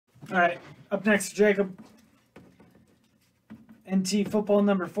All right, up next, Jacob. NT football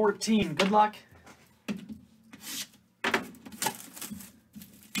number 14. Good luck.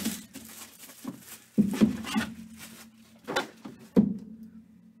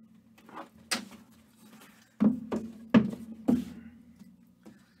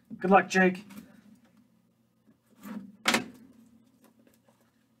 Good luck, Jake.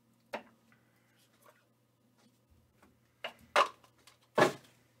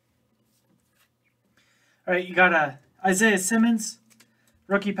 All right, you got a Isaiah Simmons,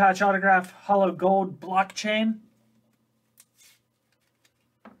 rookie patch autograph, hollow gold blockchain.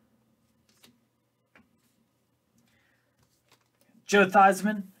 Joe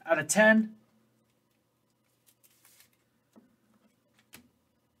Theismann out of 10.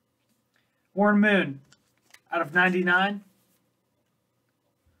 Warren Moon out of 99.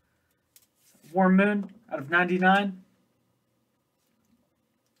 Warren Moon out of 99.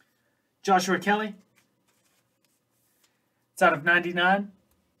 Joshua Kelly. It's out of 99.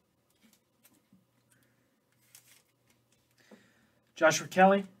 Joshua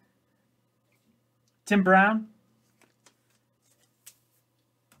Kelly. Tim Brown.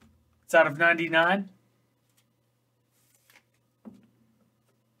 It's out of 99.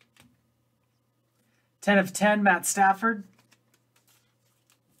 Ten of 10, Matt Stafford.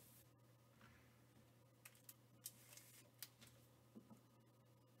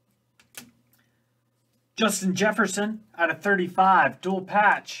 Justin Jefferson out of 35, dual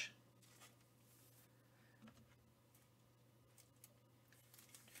patch.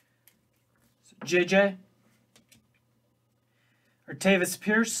 JJ. Artavis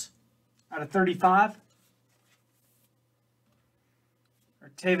Pierce out of 35.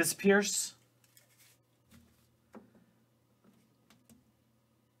 Artavis Pierce.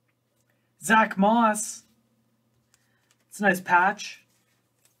 Zach Moss. It's a nice patch.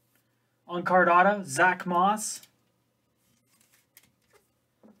 On card auto, Zach Moss.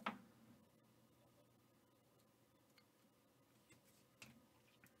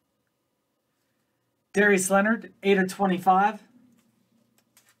 Darius Leonard, 8 of 25.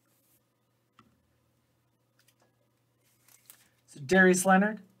 So Darius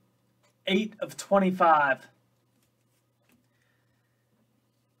Leonard, 8 of 25.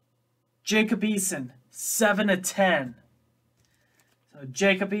 Jacob Eason, 7 of 10. So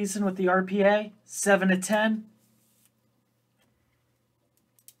Jacob Eason with the RPA, 7 of 10.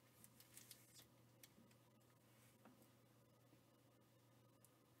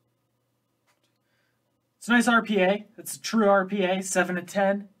 It's a nice RPA. It's a true RPA, 7 of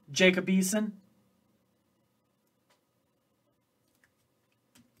 10. Jacob Eason.